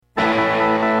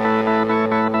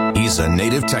He's a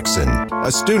native Texan, a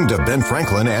student of Ben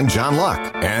Franklin and John Locke,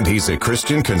 and he's a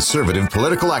Christian conservative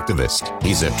political activist.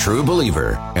 He's a true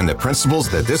believer in the principles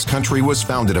that this country was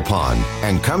founded upon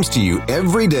and comes to you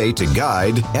every day to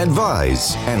guide,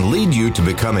 advise, and lead you to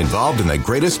become involved in the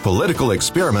greatest political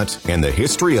experiment in the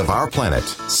history of our planet,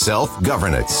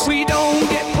 self-governance. We don't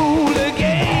get fooled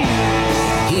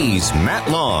again. He's Matt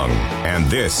Long, and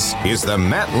this is The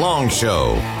Matt Long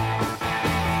Show.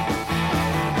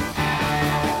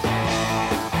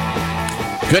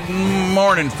 Good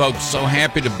morning, folks. So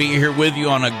happy to be here with you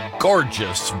on a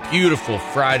gorgeous, beautiful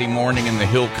Friday morning in the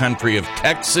hill country of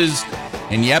Texas.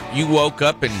 And yep, you woke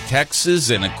up in Texas,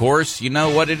 and of course, you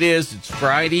know what it is. It's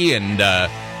Friday, and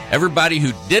everybody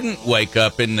who didn't wake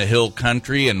up in the hill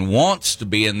country and wants to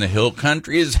be in the hill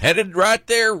country is headed right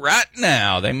there right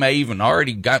now. They may even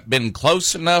already been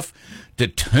close enough to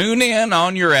tune in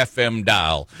on your FM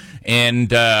dial.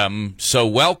 And so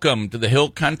welcome to the hill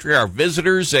country, our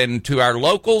visitors, and to our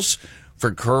locals.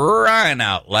 For crying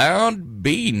out loud,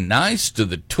 be nice to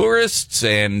the tourists,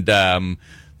 and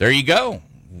there you go.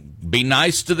 Be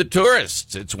nice to the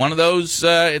tourists. It's one of those,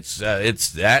 it's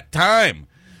that time.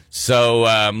 So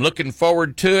I'm looking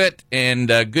forward to it,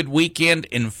 and a good weekend.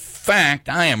 In fact,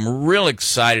 I am real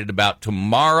excited about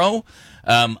tomorrow.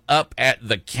 Up at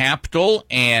the Capitol,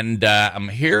 and I'm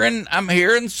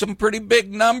hearing some pretty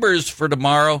big numbers for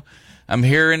tomorrow. I'm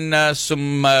hearing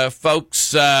some folks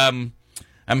saying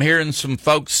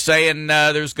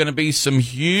there's going to be some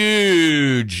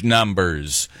huge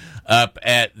numbers up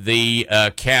at the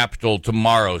Capitol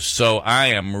tomorrow. So I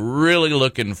am really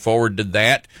looking forward to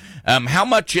that. How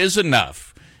much is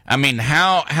enough? I mean,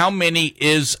 how many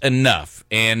is enough?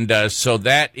 And so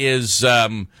that is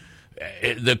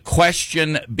the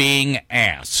question being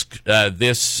asked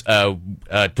this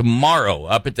tomorrow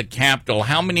up at the Capitol.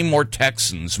 How many more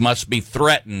Texans must be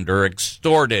threatened or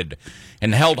extorted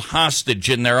and held hostage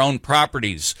in their own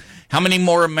properties? How many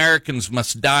more Americans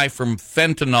must die from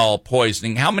fentanyl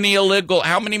poisoning? How many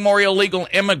more illegal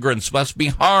immigrants must be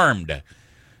harmed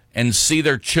and see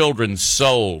their children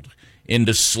sold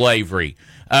into slavery?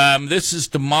 This is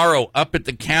tomorrow up at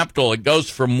the Capitol. It goes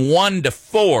from 1 to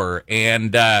 4,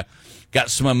 and got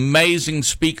some amazing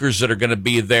speakers that are going to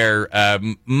be there.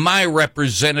 My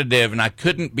representative, and I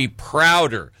couldn't be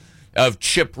prouder of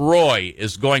Chip Roy,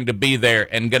 is going to be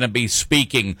there and going to be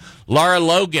speaking. Laura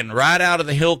Logan, right out of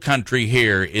the hill country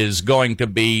here, is going to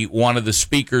be one of the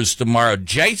speakers tomorrow.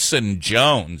 Jason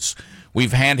Jones,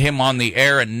 we've had him on the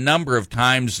air a number of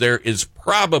times. There's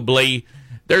probably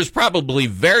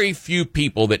very few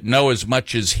people that know as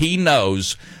much as he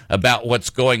knows about what's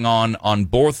going on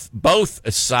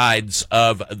both sides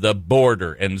of the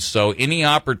border. And so any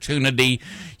opportunity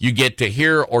you get to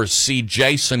hear or see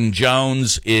Jason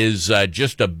Jones is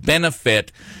just a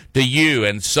benefit to you.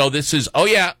 And so this is,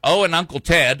 and Uncle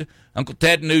Ted. Uncle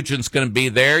Ted Nugent's going to be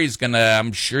there.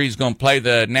 I'm sure he's going to play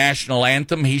the national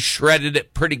anthem. He shredded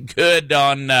it pretty good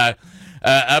on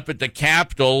up at the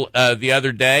Capitol the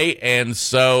other day, and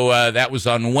so that was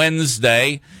on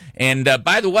Wednesday. And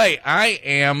by the way, I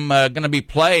am going to be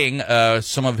playing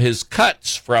some of his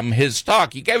cuts from his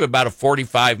talk. He gave about a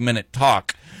 45-minute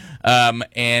talk,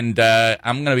 and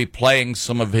I'm going to be playing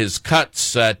some of his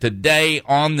cuts today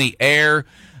on the air.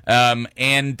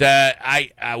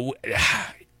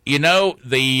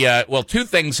 Two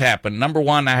things happen. Number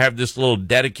one, I have this little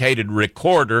dedicated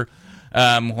recorder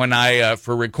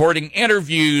for recording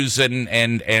interviews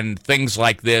and things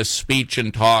like this, speech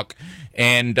and talk.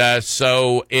 And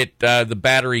so the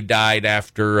battery died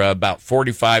after about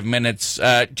 45 minutes,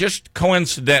 just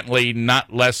coincidentally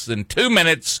not less than 2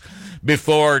 minutes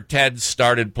before Ted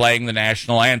started playing the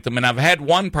national anthem. And I've had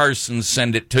one person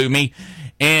send it to me,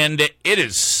 and it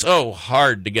is so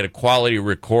hard to get a quality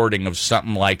recording of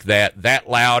something like that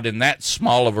loud in that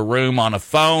small of a room on a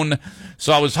phone.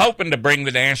 So I was hoping to bring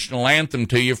the national anthem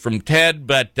to you from Ted,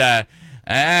 but I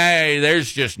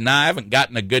haven't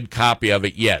gotten a good copy of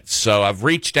it yet. So I've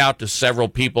reached out to several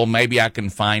people. Maybe I can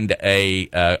find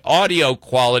a audio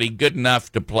quality good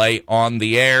enough to play on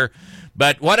the air.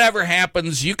 But whatever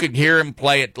happens, you could hear him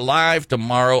play it live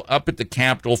tomorrow up at the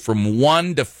Capitol from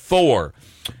 1 to 4.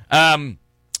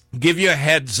 Give you a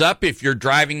heads up if you're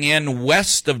driving in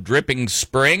west of Dripping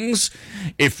Springs.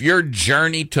 If your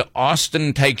journey to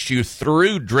Austin takes you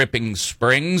through Dripping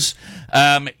Springs,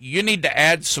 you need to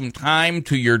add some time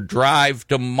to your drive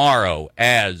tomorrow,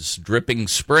 as Dripping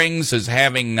Springs is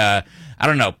having,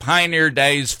 Pioneer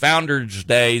Days, Founders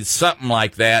Days, something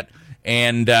like that.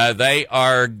 And they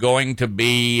are going to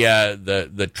be,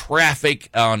 the traffic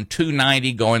on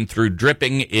 290 going through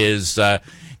Dripping is going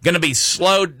to be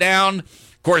slowed down.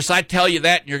 Of course, I tell you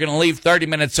that, and you're going to leave 30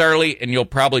 minutes early, and you'll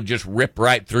probably just rip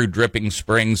right through Dripping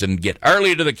Springs and get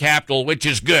early to the Capitol, which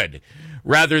is good,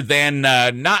 rather than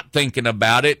not thinking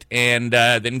about it and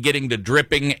then getting to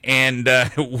Dripping and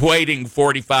waiting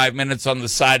 45 minutes on the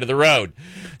side of the road.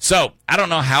 So I don't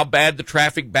know how bad the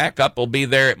traffic backup will be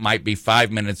there. It might be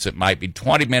 5 minutes. It might be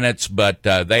 20 minutes. But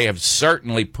they have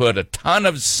certainly put a ton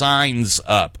of signs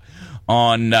up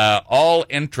on all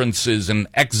entrances and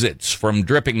exits from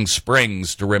Dripping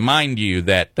Springs to remind you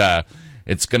that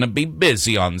it's going to be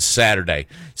busy on Saturday.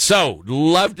 So,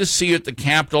 love to see you at the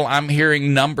Capitol. I'm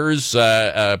hearing numbers,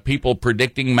 people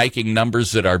predicting making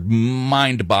numbers that are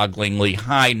mind-bogglingly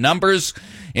high numbers.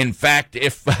 In fact,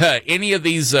 if any of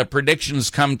these predictions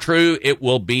come true, it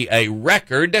will be a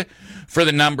record for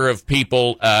the number of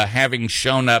people having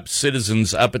shown up,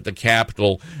 citizens up at the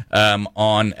Capitol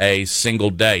on a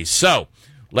single day. So,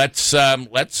 let's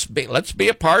be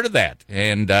a part of that.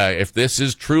 And if this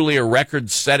is truly a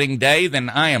record-setting day, then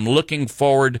I am looking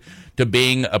forward to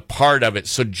being a part of it.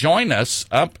 So join us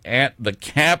up at the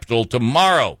Capitol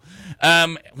tomorrow.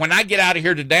 When I get out of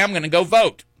here today, I'm going to go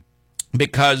vote,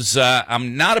 because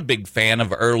I'm not a big fan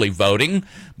of early voting,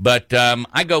 but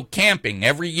I go camping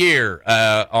every year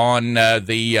on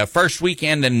the first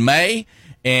weekend in May.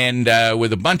 And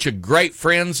with a bunch of great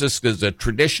friends. This is a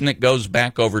tradition that goes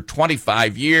back over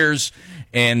 25 years.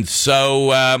 And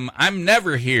so I'm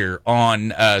never here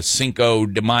on Cinco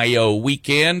de Mayo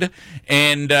weekend.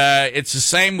 And it's the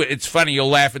same. It's funny, you'll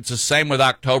laugh. It's the same with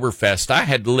Oktoberfest. I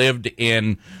had lived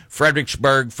in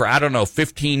Fredericksburg for,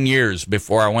 15 years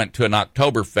before I went to an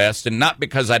Oktoberfest. And not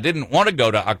because I didn't want to go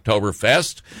to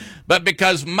Oktoberfest, but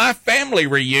because my family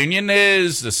reunion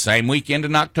is the same weekend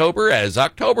in October as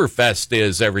Oktoberfest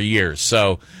is every year.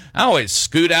 So I always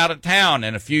scoot out of town.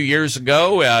 And a few years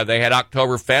ago, they had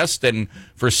Oktoberfest. And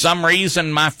for some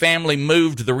reason, my family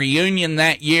moved the reunion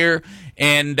that year.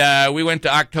 And we went to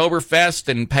Oktoberfest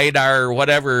and paid our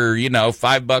whatever,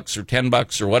 $5 or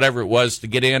 $10 or whatever it was to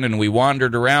get in. And we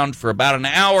wandered around for about an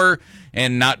hour.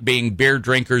 And not being beer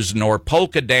drinkers nor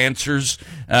polka dancers,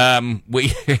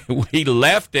 we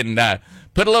left and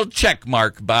put a little check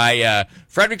mark by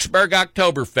Fredericksburg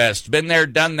Oktoberfest. Been there,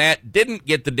 done that. Didn't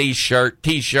get the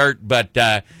T-shirt, but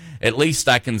at least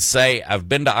I can say I've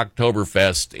been to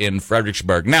Oktoberfest in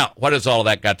Fredericksburg. Now, what has all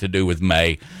that got to do with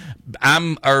May?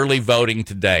 I'm early voting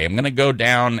today. I'm going to go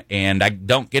down, and I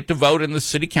don't get to vote in the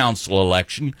city council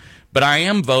election, but I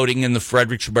am voting in the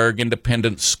Fredericksburg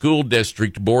Independent School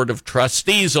District Board of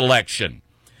Trustees election.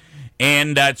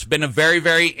 And it's been a very,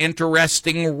 very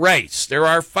interesting race. There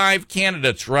are 5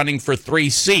 candidates running for 3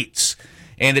 seats.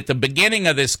 And at the beginning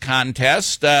of this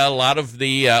contest, all of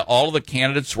the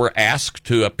candidates were asked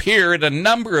to appear at a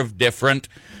number of different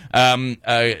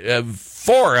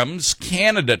forums,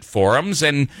 candidate forums,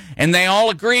 and they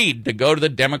all agreed to go to the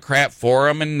Democrat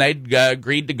forum, and they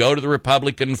agreed to go to the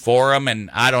Republican forum, and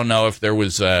I don't know if there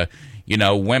was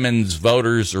women's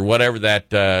voters or whatever that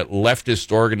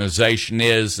leftist organization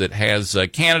is that has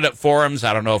candidate forums.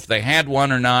 I don't know if they had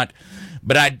one or not.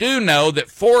 But I do know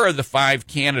that 4 of the 5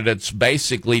 candidates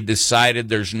basically decided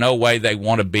there's no way they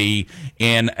want to be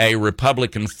in a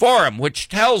Republican forum, which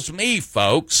tells me,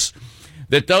 folks,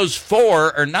 that those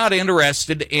 4 are not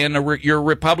interested in your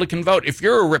Republican vote. If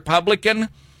you're a Republican,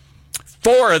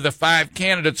 4 of the 5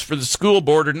 candidates for the school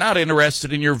board are not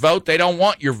interested in your vote. They don't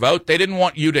want your vote. They didn't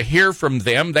want you to hear from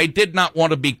them. They did not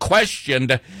want to be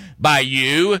questioned by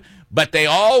you, but they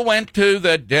all went to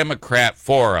the Democrat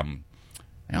forum.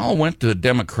 They all went to the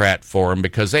Democrat forum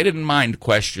because they didn't mind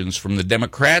questions from the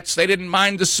Democrats. They didn't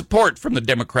mind the support from the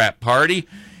Democrat Party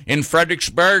in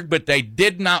Fredericksburg, but they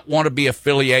did not want to be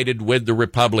affiliated with the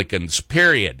Republicans,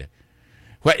 period.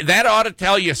 Well, that ought to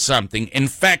tell you something. In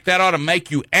fact, that ought to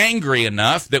make you angry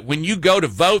enough that when you go to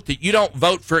vote, that you don't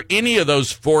vote for any of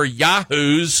those 4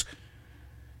 yahoos.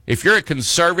 If you're a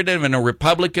conservative and a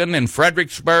Republican in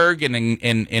Fredericksburg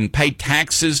and pay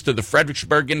taxes to the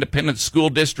Fredericksburg Independent School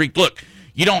District, look,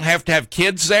 you don't have to have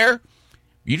kids there.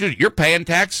 You're paying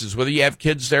taxes whether you have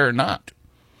kids there or not.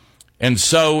 And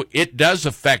so it does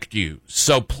affect you.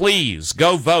 So please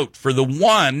go vote for the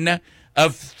one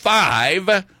of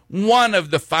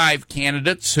the 5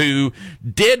 candidates who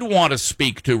did want to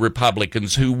speak to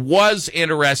Republicans, who was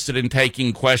interested in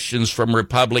taking questions from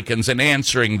Republicans and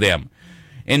answering them,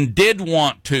 and did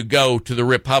want to go to the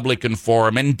Republican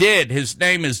forum, and did. His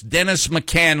name is Dennis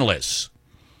McCandless.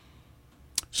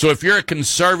 So if you're a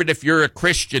conservative, if you're a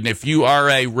Christian, if you are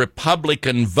a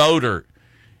Republican voter,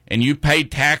 and you pay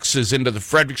taxes into the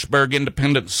Fredericksburg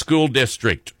Independent School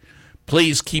District,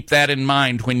 please keep that in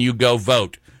mind when you go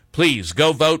vote. Please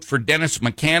go vote for Dennis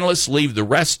McCandless. Leave the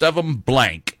rest of them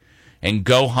blank. and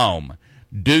go home.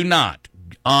 Do not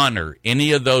honor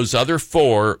any of those other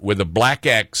 4 with a black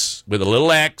X, with a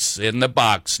little X in the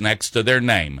box next to their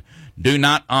name. Do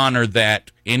not honor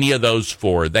any of those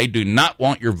 4. They do not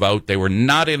want your vote. They were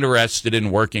not interested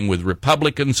in working with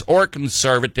Republicans or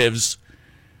conservatives.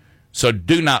 So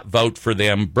do not vote for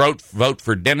them. Vote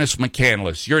for Dennis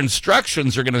McCandless. Your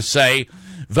instructions are going to say,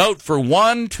 vote for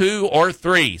 1, 2, or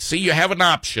 3. See, you have an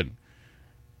option.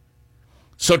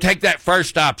 So take that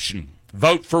first option.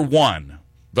 Vote for 1.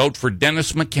 Vote for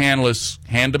Dennis McCandless.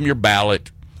 Hand him your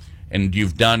ballot, and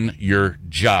you've done your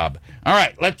job. All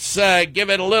right, let's give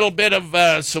it a little bit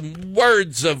of some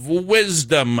words of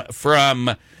wisdom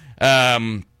from,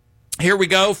 here we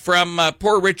go, from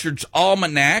Poor Richard's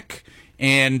Almanac.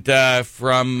 And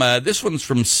from this one's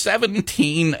from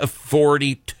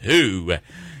 1742.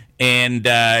 And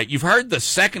you've heard the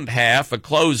second half, a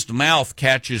closed mouth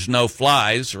catches no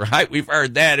flies, right? We've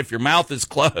heard that. If your mouth is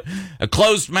closed, a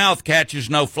closed mouth catches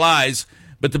no flies.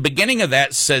 But the beginning of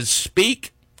that says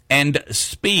speak and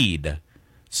speed.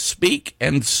 Speak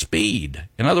and speed.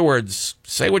 In other words,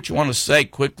 say what you want to say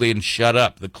quickly and shut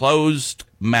up. The closed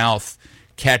mouth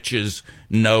catches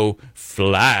no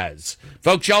flies.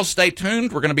 Folks, y'all stay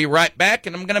tuned. We're going to be right back,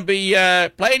 and I'm going to be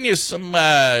playing you some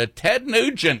Ted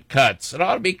Nugent cuts. It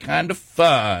ought to be kind of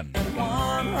fun.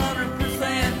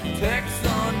 100%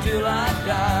 Texan till I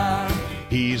die.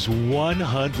 He's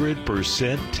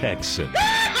 100% Texan.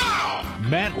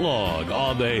 Matt Long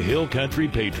on the Hill Country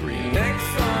Patriot.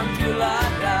 Texan till I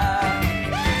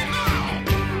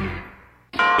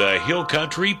die. The Hill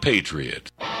Country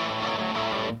Patriot.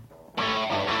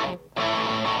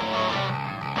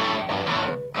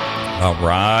 All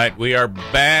right, we are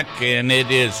back, and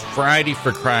it is Friday.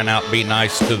 For crying out, be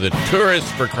nice to the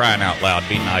tourists. For crying out loud,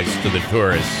 be nice to the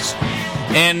tourists.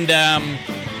 And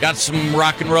got some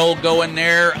rock and roll going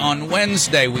there. On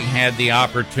Wednesday, we had the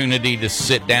opportunity to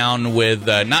sit down with,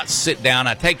 not sit down,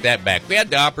 I take that back. We had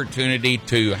the opportunity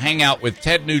to hang out with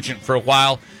Ted Nugent for a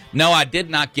while. No, I did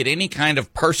not get any kind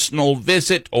of personal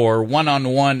visit or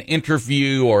one-on-one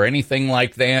interview or anything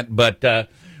like that, but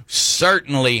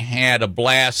certainly had a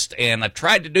blast, and I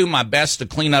tried to do my best to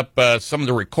clean up some of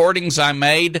the recordings I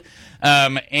made.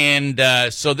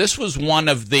 So this was one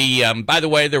of the, by the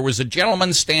way, there was a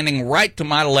gentleman standing right to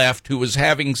my left who was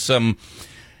having some,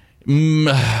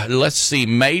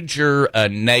 major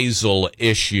nasal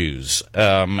issues.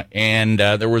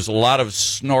 There was a lot of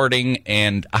snorting,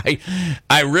 and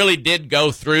I really did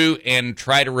go through and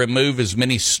try to remove as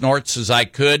many snorts as I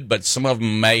could, but some of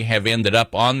them may have ended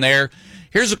up on there.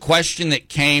 Here's a question that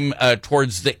came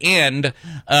towards the end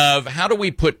of how do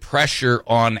we put pressure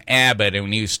on Abbott? And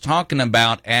when he was talking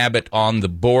about Abbott on the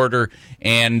border,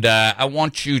 and I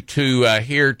want you to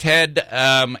hear Ted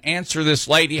answer this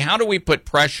lady. How do we put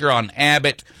pressure on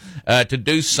Abbott to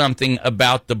do something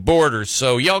about the border?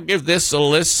 So y'all give this a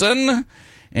listen,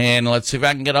 and let's see if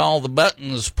I can get all the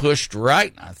buttons pushed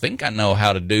right. I think I know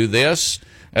how to do this.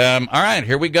 All right,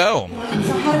 here we go. So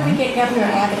how do we get Governor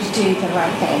Abbott to do the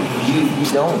right thing?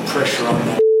 You don't pressure on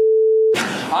that.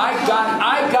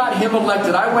 I got him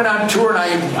elected. I went on tour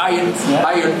and I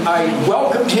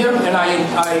welcomed him and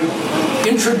I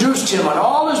introduced him on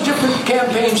all his different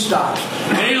campaign stops.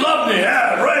 And he loved me.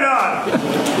 Yeah, right on.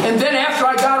 And then after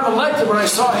I got him elected, when I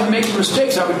saw him making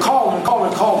mistakes, I would call,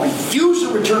 refuse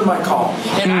to return my call.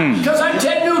 And because I'm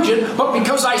Ted Nugent, but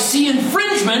because I see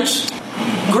infringements,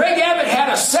 Greg Abbott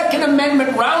had a Second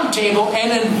Amendment roundtable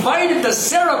and invited the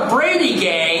Sarah Brady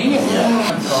gang.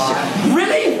 Yeah.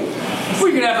 Really?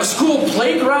 We're going to have a school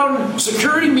playground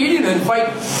security meeting and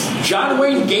invite John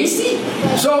Wayne Gacy?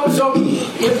 So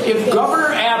if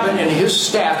Governor Abbott and his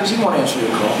staff, because he won't answer your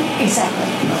call.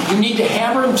 Exactly. You need to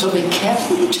hammer him until they can't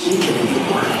take it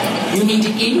anymore. You need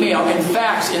to email and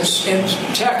fax and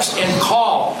text and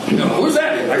call. You know, who's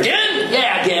that? Again?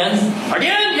 Yeah, again.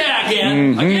 Again? Yeah,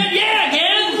 again. Again? Yeah, again.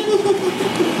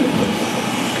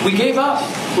 We gave up.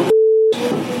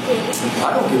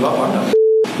 I don't give up. I'm not.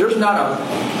 There's not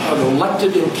an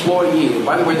elected employee.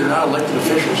 By the way, they're not elected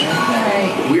officials.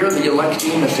 Right. We are the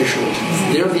electing officials.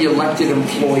 They're the elected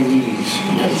employees.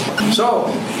 So,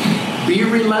 be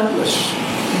relentless.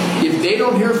 If they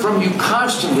don't hear from you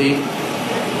constantly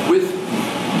with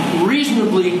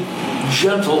reasonably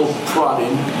gentle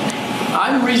prodding,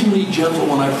 I'm reasonably gentle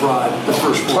when I prod the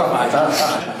first 4 or 5 times.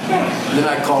 Then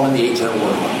I call in the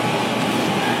 810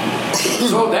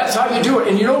 So that's how you do it.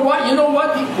 And you know what?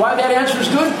 Why that answer is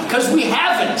good? Because we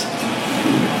haven't.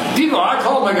 People, I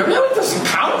call them, I go, no, it doesn't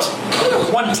count.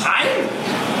 One time.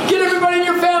 Get everybody in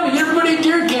your family. Get everybody in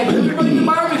deer camp. Get everybody in the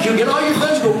barbecue. Get all your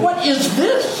friends. Go, what is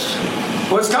this?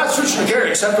 Well, it's constitutional carry,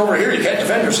 except over here you can't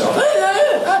defend yourself.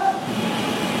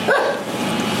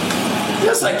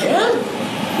 Yes, I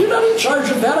can. You're not in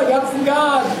charge of that. I got it from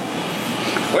God.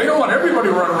 Well, you don't want everybody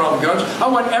running around with guns. I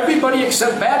want everybody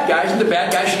except bad guys, and the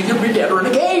bad guys should either be dead or in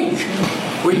a cage.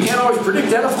 Well, you can't always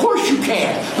predict that. Of course you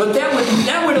can. But that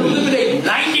would eliminate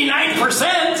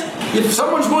 99%. If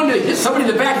someone's going to hit somebody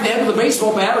in the back of the head with a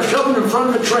baseball bat or shove them in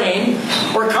front of a train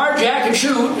or carjack and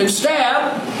shoot and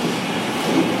stab,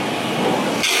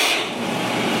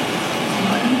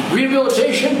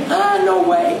 rehabilitation? No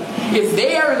way. If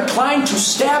they are inclined to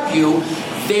stab you,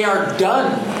 they are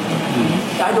done.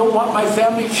 I don't want my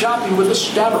family shopping with a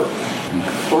stabber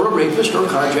or a rapist or a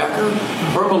carjacker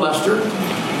or a molester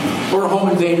or a home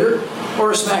invader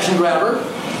or a smash and grabber.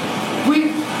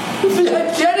 The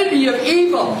identity of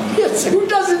evil. Yes, who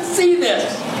doesn't see this?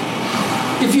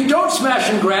 If you don't smash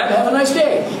and grab, have a nice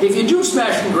day. If you do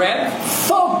smash and grab,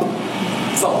 thump.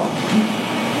 Thump.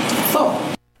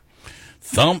 Thump.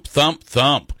 Thump, thump,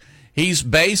 thump. He's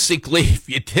basically, if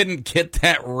you didn't get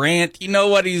that rant, you know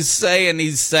what he's saying?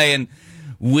 He's saying,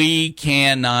 we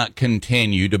cannot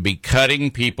continue to be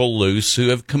cutting people loose who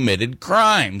have committed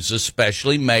crimes,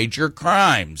 especially major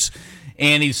crimes.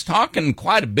 And he's talking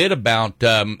quite a bit about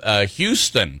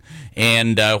Houston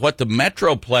and what the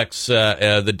Metroplex,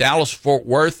 the Dallas-Fort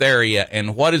Worth area,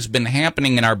 and what has been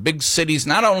happening in our big cities,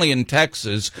 not only in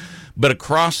Texas, but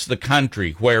across the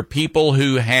country, where people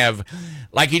who have,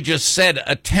 like he just said,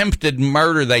 attempted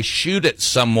murder, they shoot at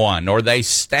someone or they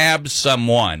stab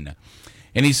someone.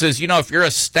 And he says, if you're a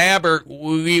stabber,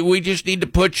 we just need to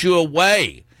put you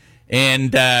away.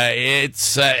 And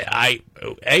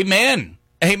amen.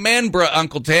 Amen, bro,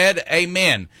 Uncle Ted.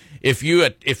 Amen. If you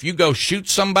go shoot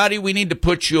somebody, we need to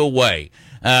put you away.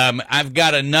 I've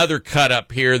got another cut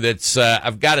up here that's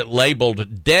I've got it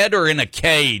labeled "Dead or in a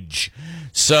Cage."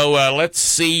 So let's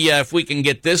see if we can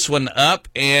get this one up.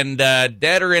 And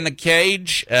 "Dead or in a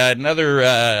Cage," another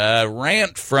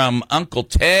rant from Uncle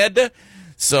Ted.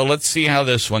 So let's see how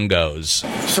this one goes.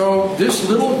 So this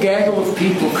little gaggle of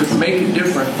people could make it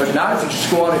different, but not if you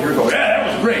just go out of here and go, yeah,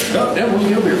 that was great. Oh, that was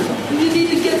here. You need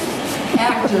to get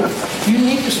active. You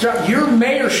need to start. Your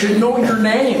mayor should know your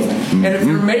name. And if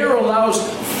your mayor allows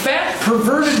fat,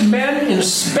 perverted men in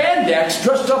spandex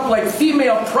dressed up like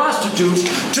female prostitutes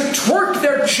to twerk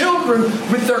their children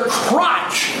with their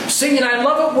crotch, singing, I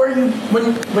love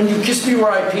it when you kiss me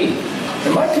where I pee.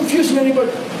 Am I confusing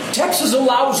anybody? Texas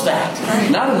allows that.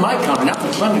 Not in my county, not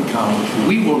in Clemson County.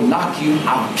 We will knock you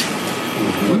out.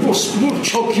 We'll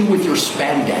choke you with your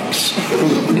spandex. Well,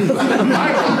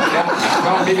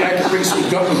 maybe I can bring some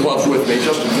gun gloves with me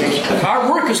just in case.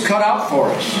 Our work is cut out for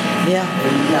us.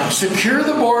 Yeah. Secure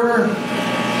the border.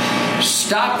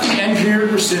 Stop the engineered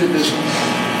recidivism.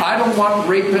 I don't want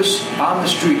rapists on the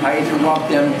street. I either want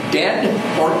them dead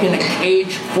or in a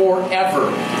cage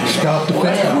forever. Stop the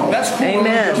That's cool.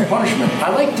 Amen. That's punishment.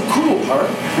 I like the cruel part.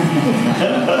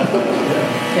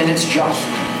 And it's just.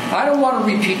 I don't want a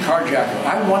repeat carjacker.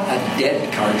 I want a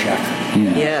dead carjacker.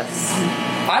 Yeah. Yes.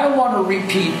 I don't want a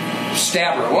repeat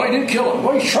stabber. Well, he didn't kill him.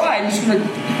 Well, he tried.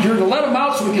 You're going to let him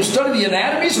out so we can study the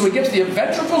anatomy so we get to the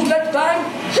ventricles next time?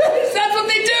 That's what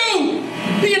they do.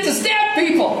 They get to stab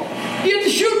people. You get to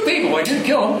shoot people. Well, he didn't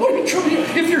kill him.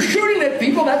 If you're shooting at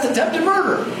people, that's attempted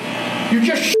murder. You're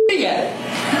just shooting at it.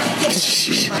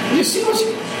 You see what's...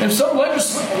 And some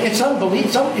legislation... It's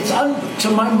unbelievable. To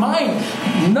my mind,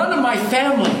 none of my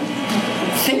family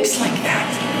thinks like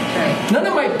that. None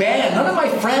of my band, none of my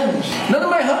friends, none of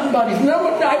my hunting buddies,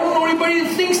 I don't know anybody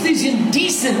that thinks these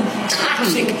indecent,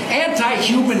 toxic,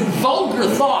 anti-human, vulgar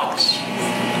thoughts.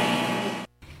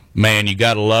 Man, you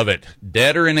gotta love it.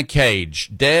 Dead or in a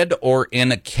cage. Dead or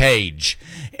in a cage.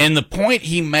 And the point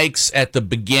he makes at the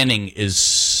beginning is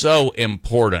so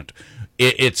important.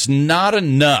 It's not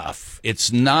enough.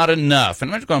 It's not enough.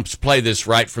 And I'm just going to play this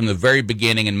right from the very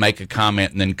beginning and make a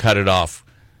comment and then cut it off.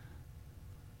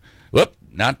 Whoop,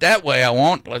 not that way I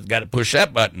won't. I've got to push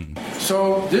that button.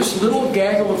 So this little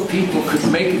gaggle of people could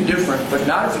make it different, but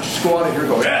not if you just go out of here and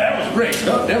go, yeah, that was great.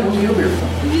 Oh, that was here.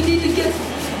 You need to get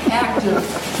active.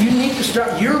 You need to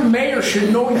start. Your mayor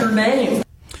should know your name.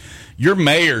 Your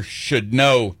mayor should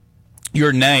know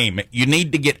your name. You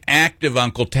need to get active,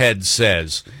 Uncle Ted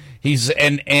says.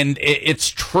 And it's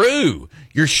true.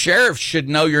 Your sheriff should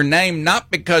know your name, not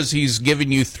because he's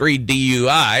given you 3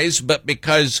 DUIs, but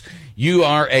because you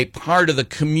are a part of the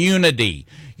community.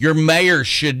 Your mayor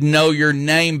should know your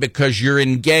name because you're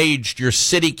engaged. Your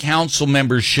city council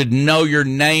members should know your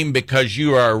name because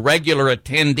you are a regular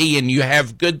attendee and you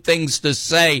have good things to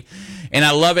say. And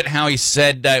I love it how he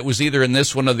said, it was either in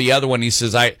this one or the other one, he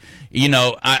says, I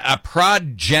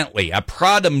prod gently. I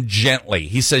prod them gently.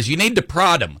 He says, you need to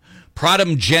prod them. prod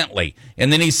him gently.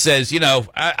 And then he says,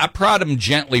 I prod him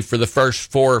gently for the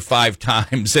first 4 or 5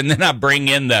 times, and then I bring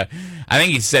in I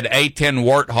think he said A-10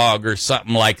 Warthog or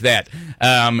something like that.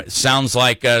 Sounds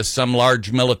like some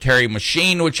large military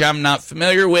machine, which I'm not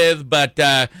familiar with, but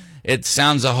it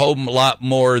sounds a whole lot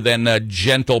more than a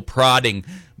gentle prodding.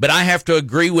 But I have to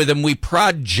agree with him. We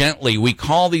prod gently. We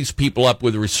call these people up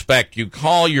with respect. You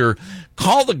call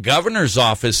the governor's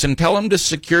office and tell him to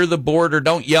secure the border.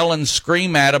 Don't yell and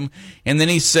scream at him. And then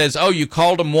he says, oh, you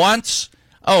called him once?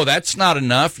 Oh, that's not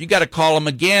enough. You got to call him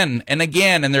again and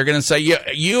again. And they're going to say,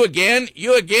 you again?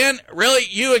 You again? Really?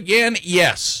 You again?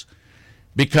 Yes.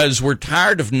 Because we're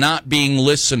tired of not being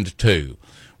listened to.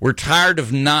 We're tired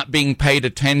of not being paid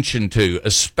attention to,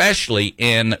 especially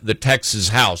in the Texas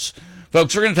House.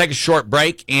 Folks, we're going to take a short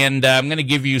break, and I'm going to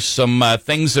give you some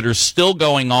things that are still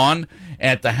going on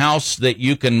at the House that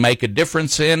you can make a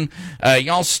difference in.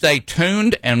 Y'all stay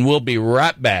tuned, and we'll be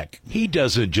right back. He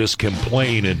doesn't just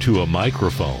complain into a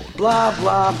microphone. Blah,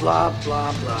 blah, blah,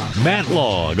 blah, blah. Matt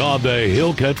Long on the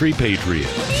Hill Country Patriot.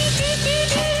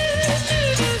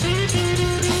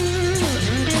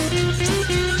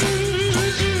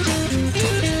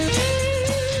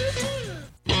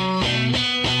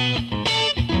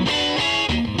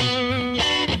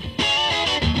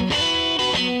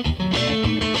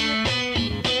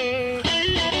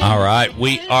 All right,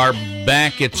 we are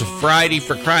back. It's a Friday,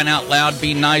 for crying out loud.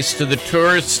 Be nice to the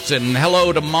tourists, and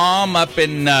hello to Mom up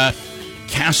in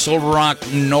Castle Rock,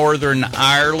 Northern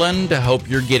Ireland. I hope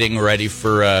you're getting ready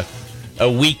for a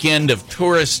weekend of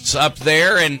tourists up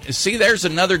there. And see, there's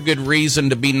another good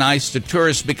reason to be nice to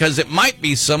tourists, because it might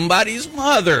be somebody's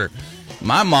mother.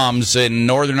 My mom's in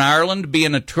Northern Ireland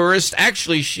being a tourist.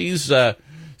 Actually, she's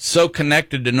so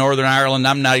connected to Northern Ireland,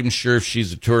 I'm not even sure if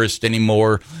she's a tourist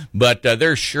anymore, but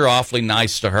they're sure awfully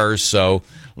nice to her, so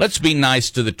let's be nice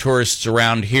to the tourists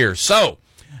around here. So,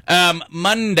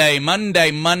 Monday,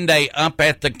 up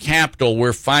at the Capitol,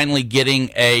 we're finally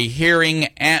getting a hearing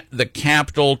at the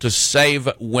Capitol to save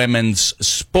women's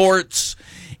sports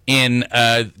in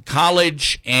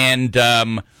college,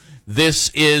 and this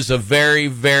is a very,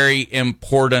 very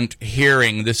important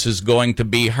hearing. This is going to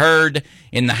be heard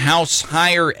in the House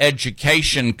Higher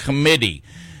Education Committee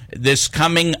this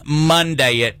coming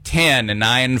Monday at 10, and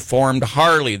I informed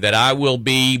Harley that I will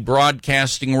be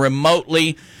broadcasting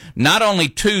remotely, not only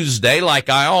Tuesday like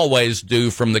I always do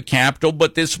from the Capitol,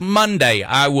 but this Monday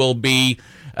I will be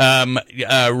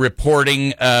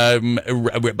reporting. I'll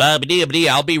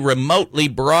be remotely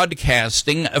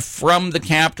broadcasting from the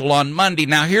Capitol on Monday.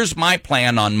 Now, here's my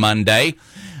plan on Monday.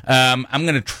 I'm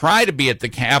going to try to be at the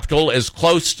Capitol as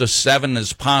close to 7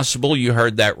 as possible. You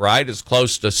heard that right, as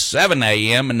close to 7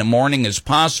 a.m. in the morning as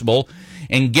possible,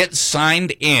 and get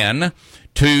signed in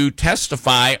to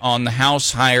testify on the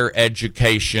House Higher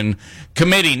Education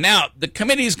Committee. Now, the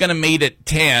committee is going to meet at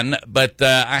 10, but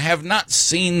I have not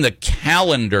seen the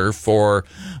calendar for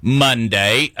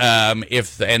Monday. And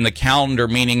the calendar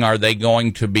meaning, are they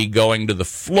going to be going to the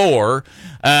floor?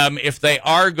 If they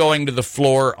are going to the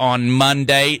floor on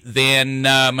Monday, then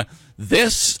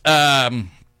this hearing,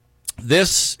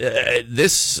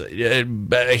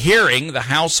 the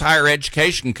House Higher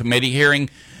Education Committee hearing,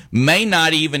 may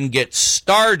not even get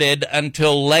started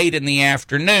until late in the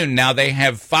afternoon. Now, they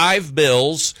have 5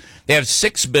 bills. They have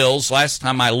 6 bills. Last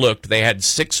time I looked, they had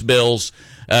 6 bills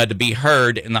to be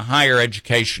heard in the Higher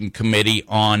Education Committee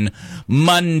on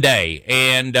Monday.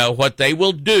 And what they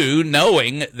will do,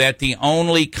 knowing that the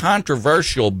only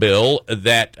controversial bill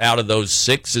that out of those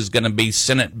 6 is going to be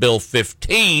Senate Bill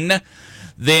 15,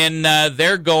 then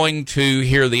they're going to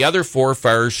hear the other 4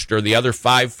 first, or the other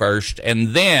 5 first,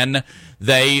 and then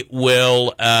they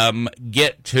will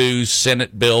get to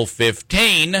Senate Bill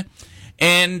 15.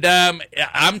 And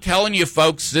I'm telling you,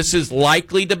 folks, this is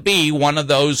likely to be one of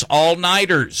those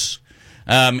all-nighters.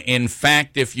 In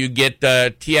fact, if you get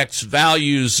TX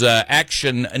Values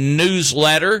Action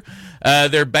newsletter,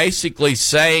 they're basically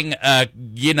saying,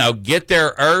 get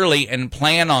there early and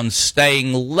plan on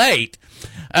staying late.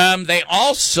 They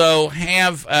also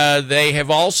have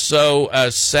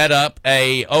set up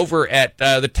over at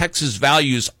the Texas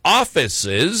Values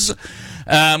offices,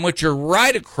 which are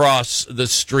right across the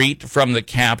street from the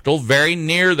Capitol, very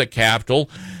near the Capitol.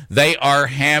 They are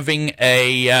having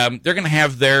they're going to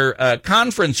have their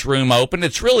conference room open.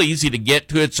 It's real easy to get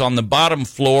to. It's on the bottom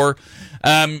floor.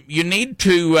 You need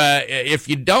to, if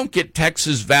you don't get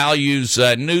Texas Values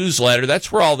newsletter,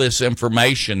 that's where all this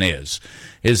information is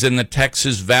in the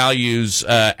Texas Values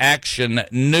Action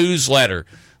newsletter.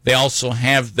 They also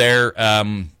have their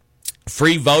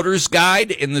free voters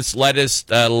guide in this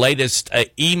latest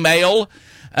email.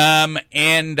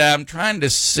 And I'm trying to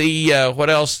see what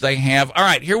else they have. All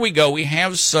right, here we go. We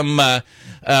have some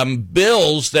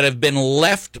bills that have been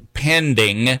left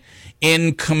pending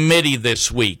in committee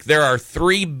this week. There are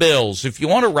 3 bills. If you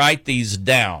want to write these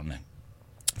down,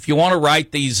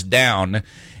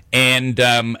 and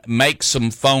make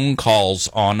some phone calls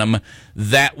on them,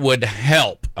 that would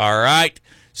help. All right?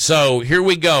 So here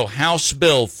we go. House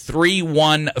Bill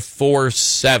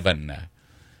 3147.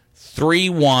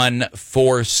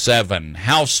 3147.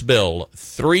 House Bill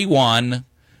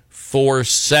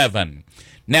 3147.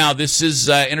 Now, this is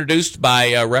introduced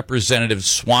by Representative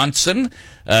Swanson,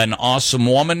 an awesome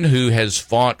woman who has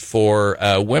fought for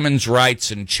women's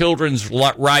rights and children's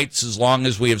rights as long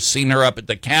as we have seen her up at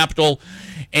the Capitol.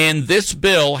 And this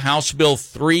bill, House Bill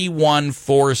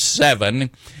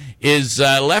 3147, is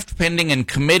left pending in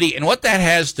committee. And what that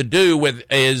has to do with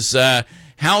is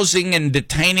housing and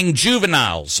detaining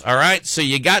juveniles. All right? So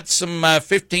you got some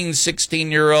 15,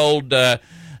 16-year-old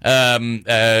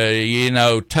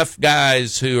tough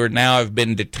guys who are now have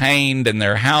been detained, and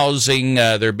they're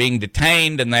they're being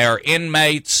detained, and they are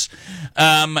inmates.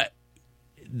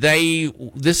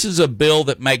 This is a bill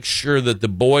that makes sure that the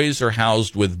boys are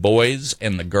housed with boys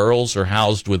and the girls are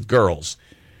housed with girls.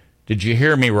 Did you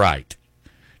hear me right?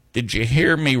 Did you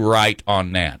hear me right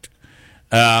on that?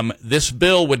 This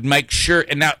bill would make sure,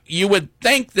 and now you would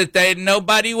think that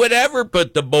nobody would ever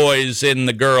put the boys in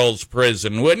the girls'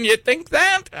 prison, wouldn't you think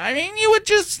that? I mean, you would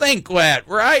just think that,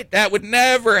 right? That would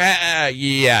never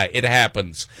yeah, it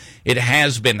happens. It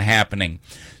has been happening.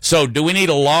 So do we need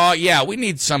a law? Yeah, we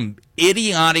need some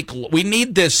we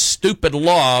need this stupid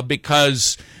law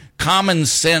because common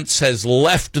sense has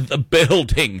left the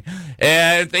building.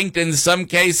 And I think in some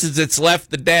cases it's left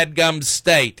the dadgum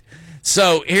state.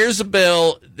 So here's a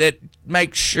bill that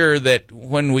makes sure that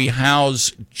when we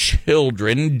house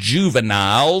children,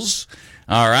 juveniles,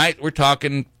 all right, we're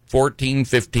talking 14,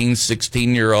 15,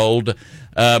 16-year-old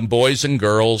boys and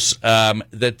girls,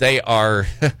 that they are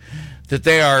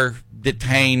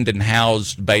detained and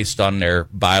housed based on their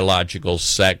biological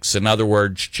sex. In other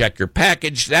words, check your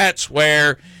package. That's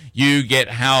where you get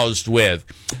housed with.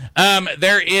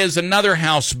 There is another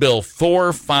House Bill,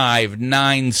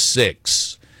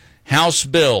 4596. House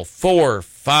Bill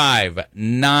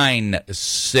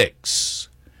 4596.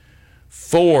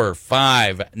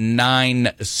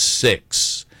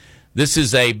 4596. This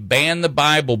is a ban the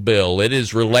Bible bill. It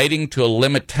is relating to a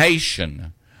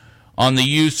limitation on the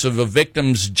use of a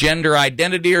victim's gender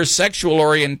identity or sexual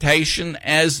orientation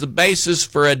as the basis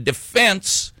for a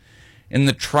defense in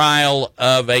the trial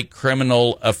of a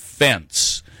criminal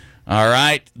offense. All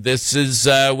right, this is,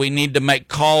 we need to make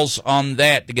calls on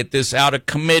that to get this out of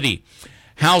committee.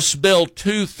 House Bill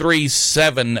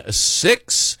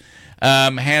 2376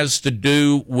 has to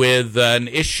do with an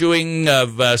issuing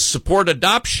of support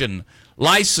adoption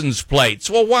license plates.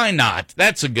 Well, why not?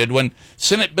 That's a good one.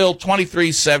 Senate Bill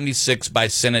 2376 by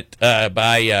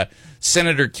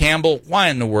Senator Campbell. Why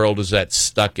in the world is that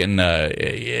stuck in?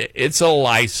 It's a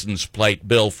license plate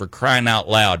bill, for crying out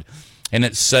loud. And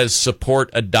it says support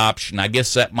adoption. I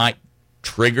guess that might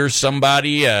trigger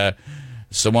somebody,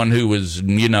 someone who was,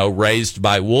 raised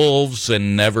by wolves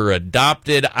and never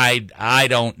adopted. I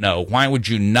don't know. Why would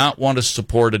you not want to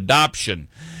support adoption?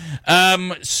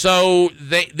 So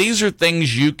these are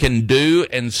things you can do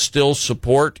and still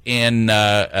support and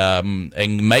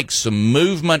make some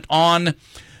movement on.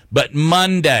 But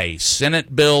Monday,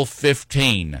 Senate Bill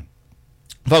 15.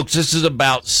 Folks, this is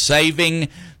about saving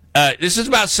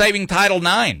Title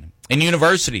IX in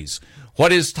universities.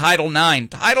 What is Title IX?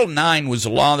 Title IX was a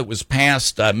law that was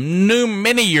passed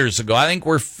many years ago. I think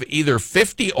we're either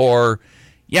 50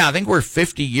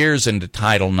 years into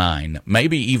Title IX,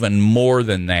 maybe even more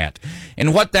than that.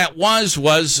 And what that was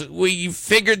we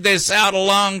figured this out a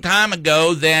long time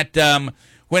ago that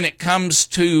when it comes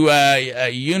to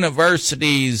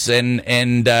universities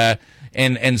and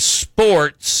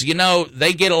sports,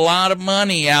 they get a lot of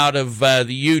money out of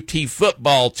the UT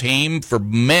football team for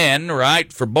men,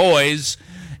 right, for boys.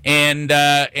 And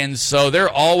so they're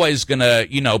always going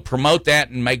to, promote that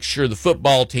and make sure the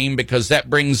football team, because that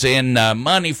brings in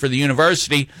money for the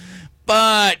university.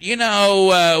 But,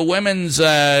 women's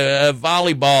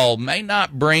volleyball may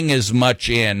not bring as much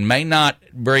in,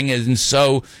 and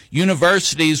so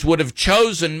universities would have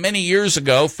chosen many years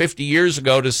ago, 50 years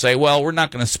ago, to say, well, we're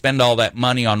not going to spend all that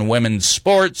money on women's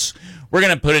sports. We're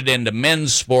going to put it into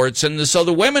men's sports. And so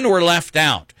the women were left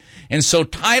out. And so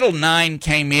Title IX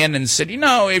came in and said,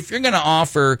 if you're going to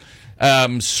offer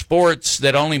sports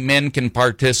that only men can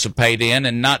participate in,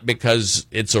 and not because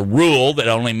it's a rule that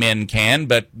only men can,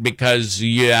 but because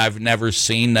I've never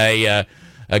seen a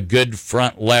a good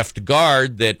front left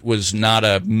guard that was not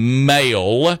a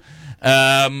male,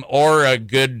 or a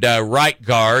good right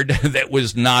guard that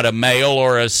was not a male,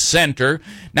 or a center.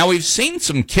 Now, we've seen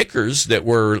some kickers that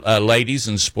were ladies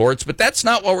in sports, but that's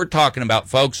not what we're talking about,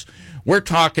 folks. We're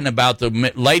talking about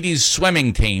the ladies'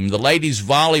 swimming team, the ladies'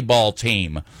 volleyball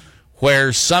team,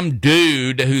 where some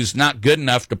dude who's not good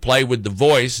enough to play with the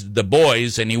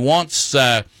boys, and he wants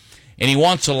a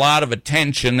lot of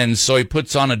attention, and so he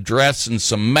puts on a dress and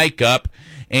some makeup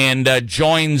and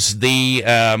joins the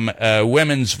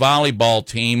women's volleyball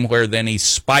team, where then he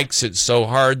spikes it so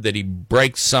hard that he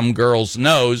breaks some girl's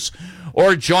nose,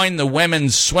 or join the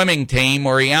women's swimming team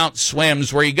where he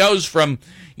outswims, where he goes from,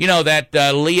 that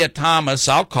Leah Thomas.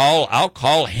 I'll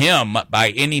call him by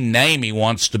any name he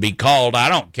wants to be called. I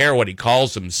don't care what he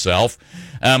calls himself,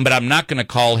 but I'm not going to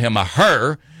call him a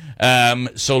her.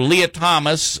 So Leah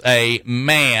Thomas, a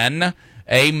male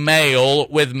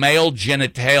with male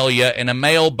genitalia and a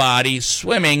male body,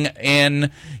 swimming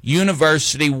in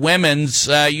women's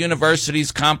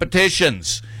universities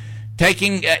competitions.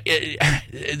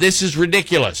 This is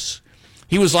ridiculous.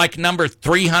 He was like number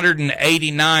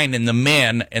 389 in the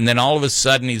men, and then all of a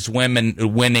sudden he's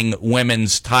winning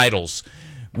women's titles.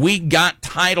 We got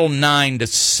Title IX to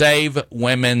save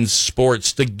women's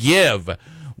sports, to give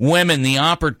women the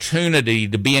opportunity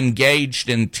to be engaged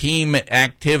in team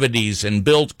activities and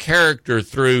build character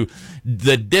through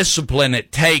the discipline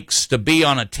it takes to be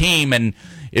on a team. And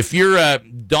if your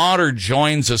daughter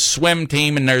joins a swim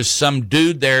team and there's some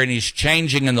dude there and he's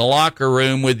changing in the locker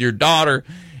room with your daughter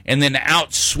and then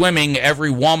out swimming every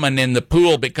woman in the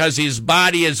pool because his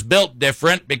body is built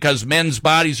different, because men's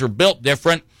bodies are built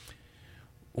different,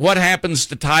 what happens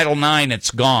to Title IX? It's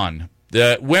gone.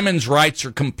 The women's rights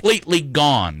are completely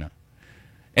gone.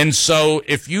 And so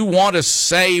if you want to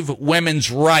save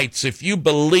women's rights, if you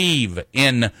believe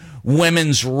in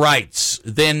women's rights,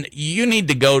 then you need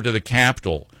to go to the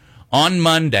Capitol on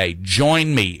Monday.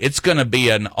 Join me. It's going to be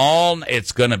a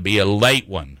late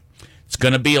one. It's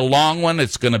going to be a long one.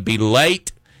 It's going to be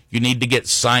late. You need to get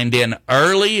signed in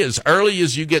early. As early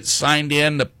as you get signed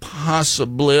in, the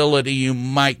possibility you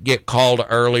might get called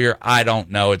earlier, I don't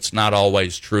know. It's not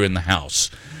always true in the House.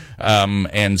 But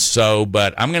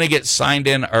I'm going to get signed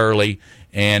in early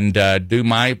and do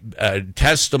my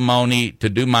testimony to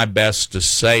do my best to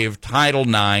save Title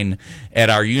IX at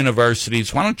our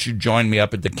universities. Why don't you join me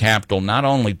up at the Capitol, not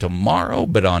only tomorrow,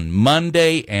 but on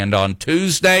Monday and on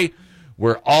Tuesday?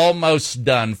 We're almost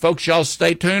done. Folks, y'all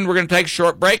stay tuned. We're going to take a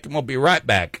short break, and we'll be right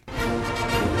back.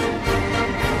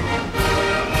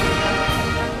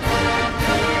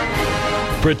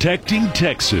 Protecting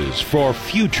Texas for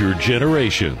future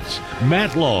generations.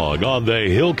 Matt Long on the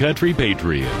Hill Country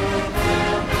Patriot.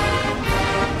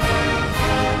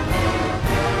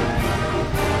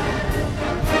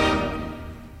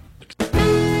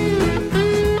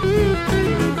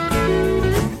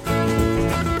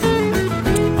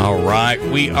 All right,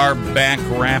 we are back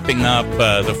wrapping up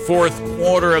the fourth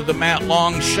quarter of the Matt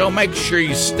Long Show. Make sure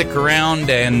you stick around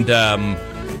and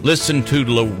listen to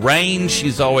Lorraine.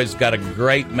 She's always got a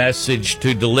great message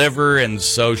to deliver, and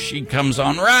so she comes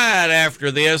on right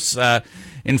after this.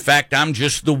 In fact, I'm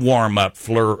just the warm-up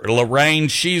for Lorraine.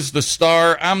 She's the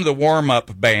star. I'm the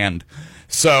warm-up band.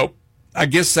 So I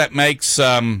guess that makes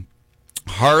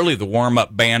Harley the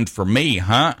warm-up band for me,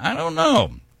 huh? I don't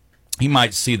know. He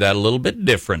might see that a little bit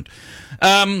different.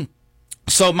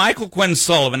 So Michael Quinn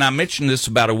Sullivan, I mentioned this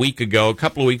about a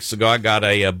couple of weeks ago. I got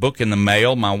a book in the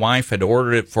mail. My wife had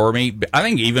ordered it for me, I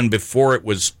think even before it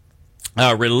was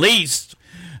released,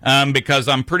 because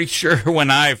I'm pretty sure when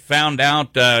I found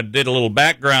out, did a little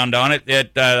background on it,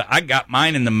 that I got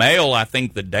mine in the mail, I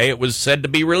think the day it was said to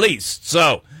be released.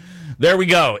 So there we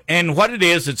go. And what it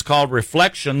is, it's called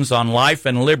Reflections on Life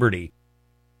and Liberty.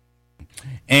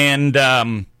 And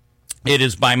it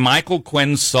is by Michael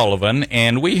Quinn Sullivan,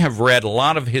 and we have read a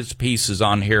lot of his pieces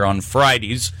on here on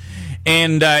Fridays.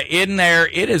 And in there,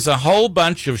 it is a whole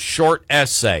bunch of short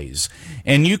essays.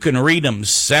 And you can read them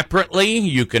separately.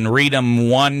 You can read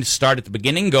them start at the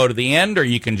beginning, go to the end, or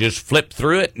you can just flip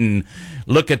through it and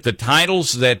look at the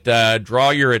titles that draw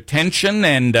your attention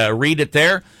and read it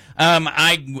there.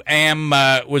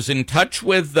 I was in touch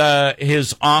with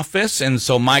his office, and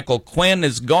so Michael Quinn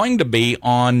is going to be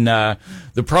on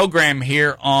the program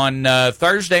here on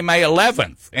Thursday, May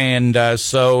 11th, and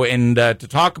to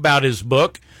talk about his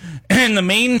book. In the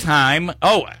meantime,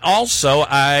 also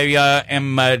I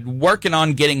am working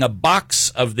on getting a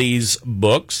box of these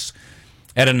books,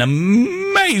 at an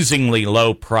amazingly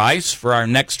low price for our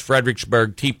next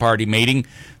Fredericksburg Tea Party meeting.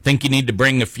 Think you need to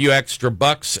bring a few extra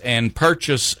bucks and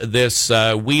purchase this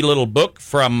wee little book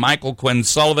from Michael Quinn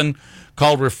Sullivan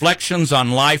called Reflections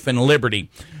on Life and Liberty.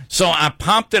 So I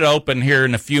popped it open here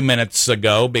in a few minutes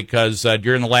ago because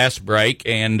during the last break,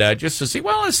 and just to see,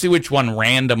 let's see which one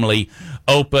randomly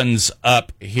opens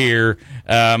up here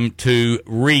to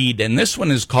read. And this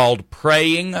one is called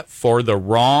Praying for the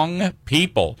Wrong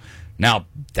People. Now,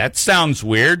 that sounds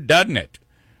weird, doesn't it?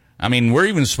 I mean, we're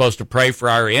even supposed to pray for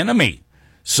our enemy.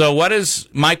 So what is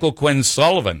Michael Quinn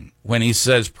Sullivan when he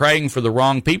says praying for the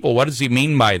wrong people? What does he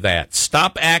mean by that?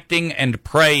 Stop acting and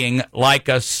praying like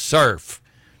a serf.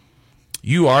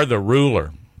 You are the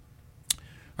ruler.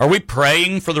 Are we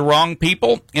praying for the wrong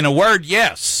people? In a word,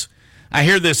 yes. I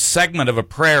hear this segment of a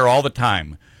prayer all the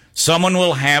time. Someone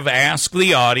will have asked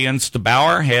the audience to bow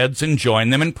our heads and join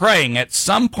them in praying. At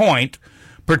some point,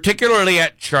 particularly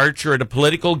at church or at a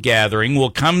political gathering,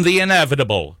 will come the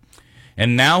inevitable.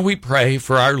 And now we pray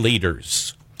for our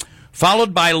leaders,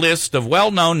 followed by a list of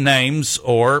well-known names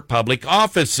or public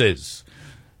offices.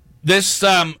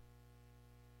 The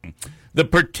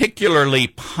particularly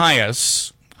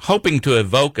pious, hoping to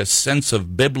evoke a sense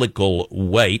of biblical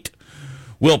weight,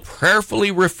 will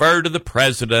prayerfully refer to the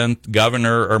president,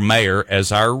 governor, or mayor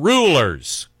as our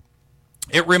rulers.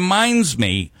 It reminds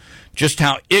me just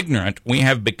how ignorant we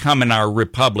have become in our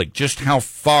republic, just how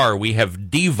far we have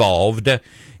devolved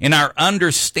in our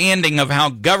understanding of how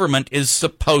government is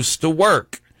supposed to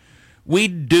work. We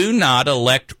do not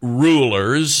elect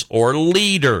rulers or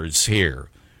leaders here.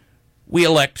 We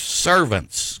elect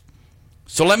servants.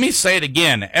 So let me say it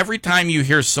again. Every time you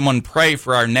hear someone pray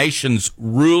for our nation's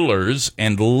rulers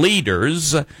and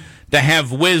leaders to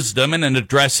have wisdom in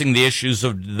addressing the issues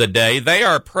of the day, they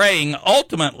are praying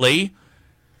ultimately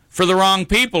for the wrong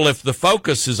people if the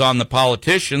focus is on the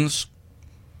politicians.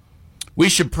 We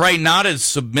should pray not as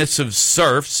submissive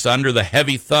serfs under the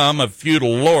heavy thumb of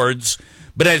feudal lords,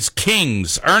 but as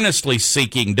kings earnestly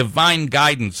seeking divine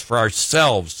guidance for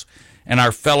ourselves and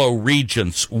our fellow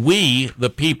regents. We, the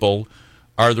people,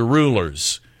 are the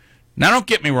rulers. Now, don't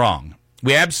get me wrong.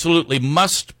 We absolutely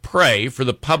must pray for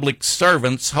the public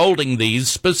servants holding these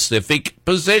specific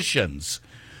positions,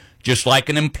 just like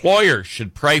an employer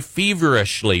should pray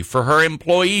feverishly for her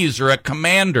employees, or a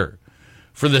commander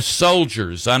for the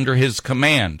soldiers under his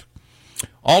command.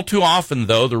 All too often,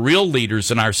 though, the real leaders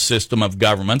in our system of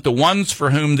government, the ones for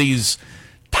whom these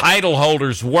title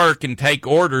holders work and take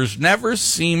orders, never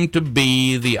seem to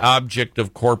be the object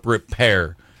of corporate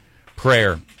prayer.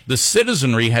 The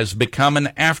citizenry has become an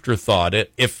afterthought,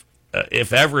 if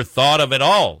ever thought of at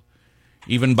all,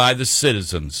 even by the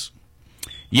citizens.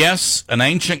 Yes, an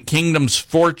ancient kingdom's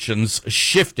fortunes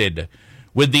shifted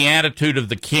with the attitude of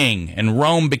the king, and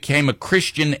Rome became a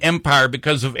Christian empire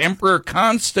because of Emperor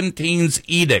Constantine's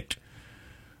edict.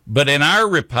 But in our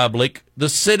republic, the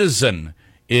citizen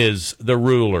is the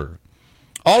ruler.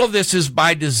 All of this is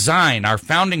by design. Our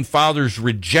founding fathers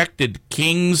rejected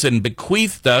kings and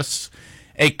bequeathed us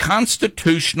a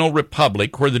constitutional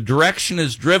republic where the direction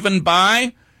is driven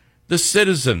by the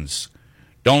citizens.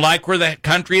 Don't like where the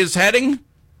country is heading?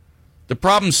 The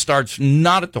problem starts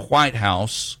not at the White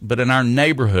House, but in our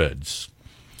neighborhoods.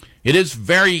 It is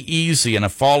very easy in a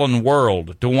fallen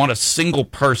world to want a single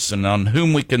person on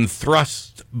whom we can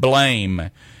thrust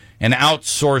blame and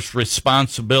outsource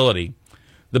responsibility.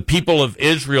 The people of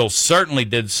Israel certainly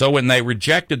did so when they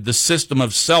rejected the system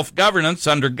of self-governance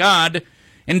under God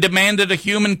and demanded a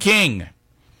human king.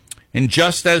 And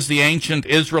just as the ancient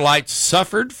Israelites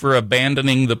suffered for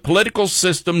abandoning the political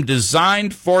system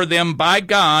designed for them by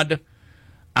God,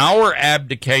 our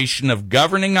abdication of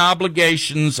governing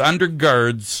obligations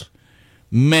undergirds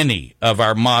many of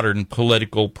our modern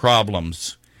political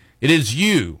problems. It is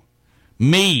you,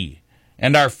 me,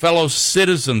 and our fellow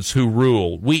citizens who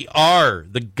rule. We are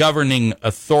the governing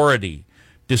authority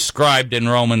described in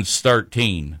Romans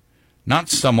 13, not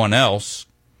someone else.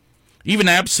 Even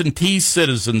absentee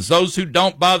citizens, those who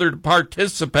don't bother to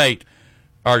participate,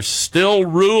 are still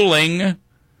ruling.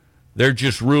 They're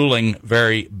just ruling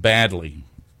very badly.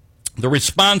 The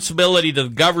responsibility to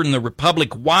govern the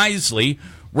republic wisely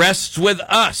rests with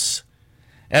us.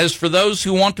 As for those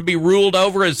who want to be ruled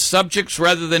over as subjects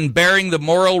rather than bearing the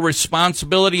moral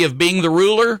responsibility of being the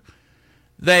ruler,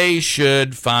 they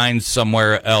should find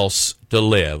somewhere else to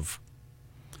live.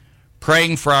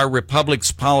 Praying for our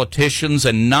republic's politicians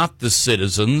and not the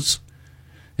citizens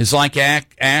is like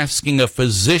asking a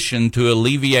physician to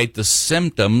alleviate the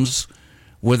symptoms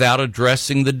without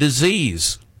addressing the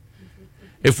disease.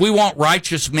 If we want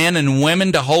righteous men and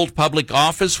women to hold public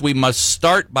office, we must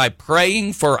start by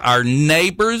praying for our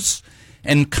neighbors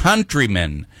and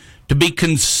countrymen to be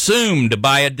consumed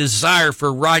by a desire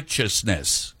for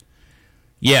righteousness.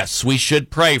 Yes, we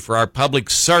should pray for our public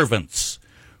servants,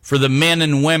 for the men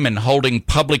and women holding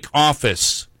public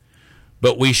office,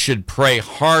 but we should pray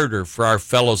harder for our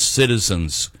fellow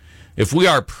citizens. If we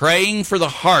are praying for the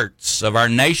hearts of our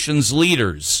nation's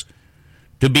leaders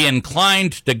to be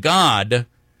inclined to God,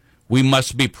 we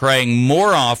must be praying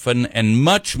more often and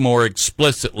much more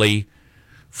explicitly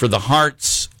for the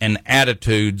hearts and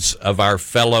attitudes of our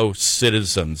fellow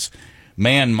citizens.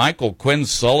 Man, Michael Quinn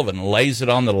Sullivan lays it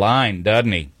on the line,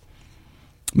 doesn't he?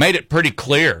 Made it pretty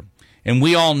clear. And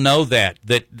we all know that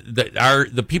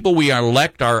the people we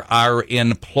elect are our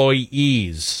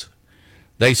employees.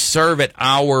 They serve at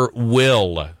our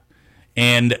will,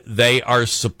 and they are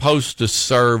supposed to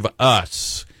serve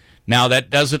us. Now, that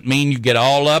doesn't mean you get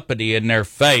all uppity in their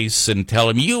face and tell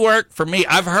them, you work for me.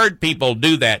 I've heard people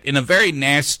do that in a very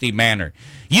nasty manner.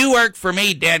 You work for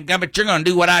me, dadgummit. You're going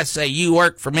to do what I say. You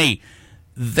work for me.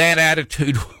 That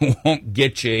attitude won't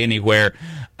get you anywhere.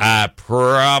 I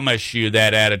promise you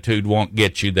that attitude won't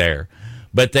get you there.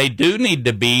 But they do need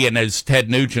to be, and as Ted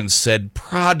Nugent said,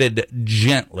 prodded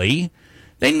gently.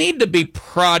 They need to be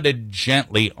prodded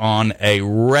gently on a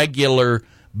regular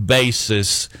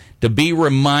basis to be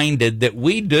reminded that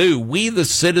we the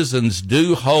citizens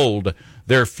do hold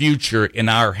their future in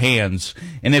our hands.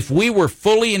 And if we were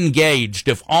fully engaged,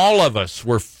 if all of us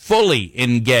were fully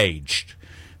engaged,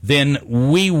 then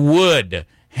we would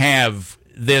have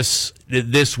this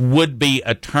would be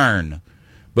a turn.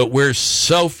 But we're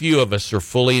so few of us are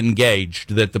fully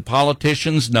engaged that the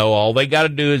politicians know all they got to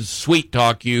do is sweet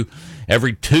talk you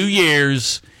every 2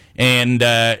 years and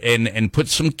put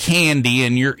some candy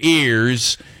in your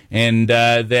ears, and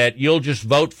that you'll just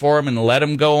vote for them and let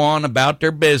them go on about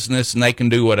their business, and they can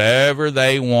do whatever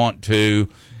they want to,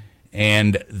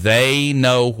 and they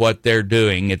know what they're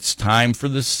doing. It's time for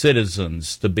the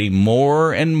citizens to be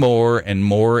more and more and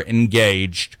more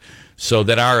engaged so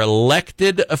that our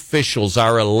elected officials,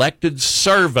 our elected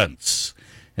servants,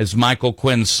 as Michael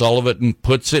Quinn Sullivan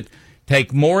puts it,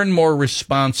 take more and more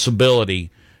responsibility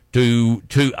to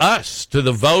us, to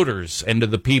the voters, and to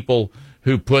the people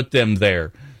who put them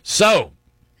there. So,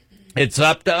 it's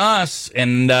up to us,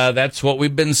 and that's what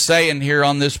we've been saying here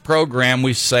on this program.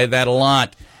 We say that a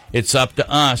lot. It's up to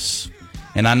us.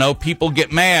 And I know people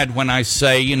get mad when I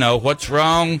say, what's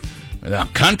wrong? The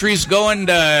country's going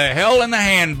to hell in the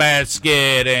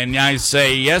handbasket. And I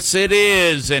say, yes, it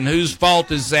is. And whose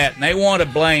fault is that? And they want to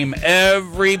blame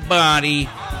everybody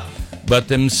but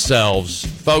themselves.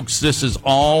 Folks, this is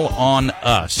all on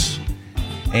us.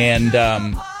 And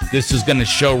this is going to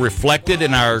show reflected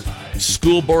in our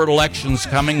school board elections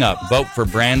coming up. Vote for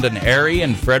Brandon Airy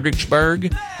in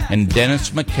Fredericksburg and Dennis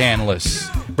McCandless.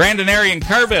 Brandon Airy in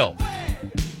Kerrville.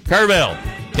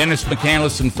 Dennis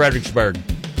McCandless in Fredericksburg.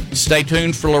 Stay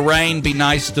tuned for Lorraine. Be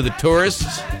nice to the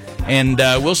tourists. And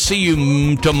we'll see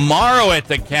you tomorrow at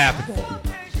the Capitol.